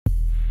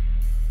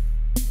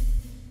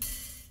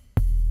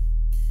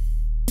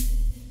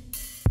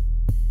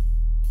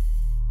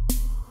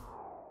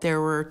There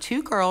were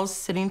two girls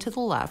sitting to the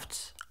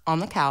left on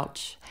the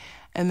couch,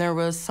 and there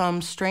was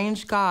some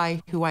strange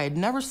guy who I had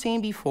never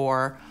seen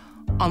before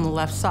on the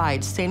left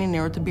side, standing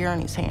there with the beer in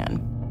his hand.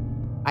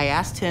 I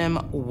asked him,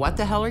 "What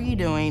the hell are you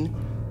doing?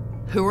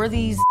 Who are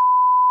these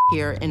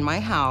here in my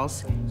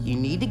house? You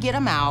need to get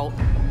them out."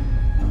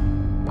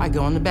 I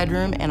go in the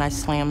bedroom and I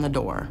slam the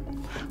door.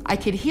 I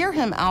could hear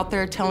him out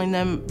there telling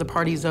them, "The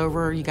party's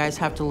over, you guys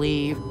have to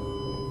leave."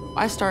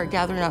 I start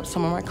gathering up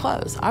some of my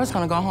clothes. I was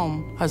gonna go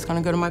home. I was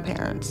gonna go to my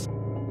parents.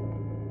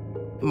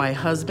 My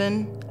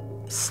husband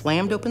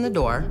slammed open the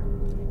door,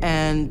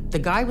 and the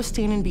guy was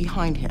standing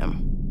behind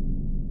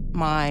him.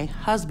 My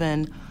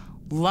husband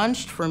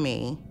lunged for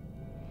me,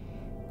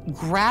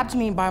 grabbed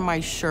me by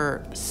my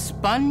shirt,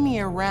 spun me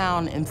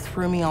around, and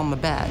threw me on the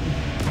bed.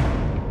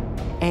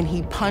 And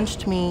he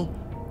punched me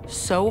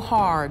so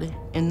hard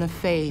in the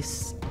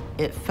face,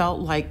 it felt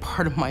like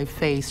part of my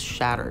face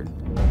shattered.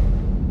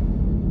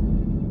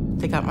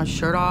 They got my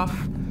shirt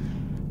off,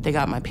 they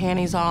got my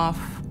panties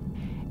off,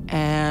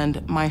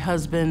 and my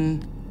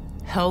husband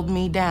held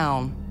me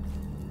down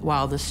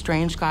while the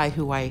strange guy,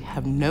 who I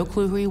have no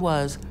clue who he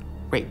was,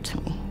 raped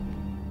me.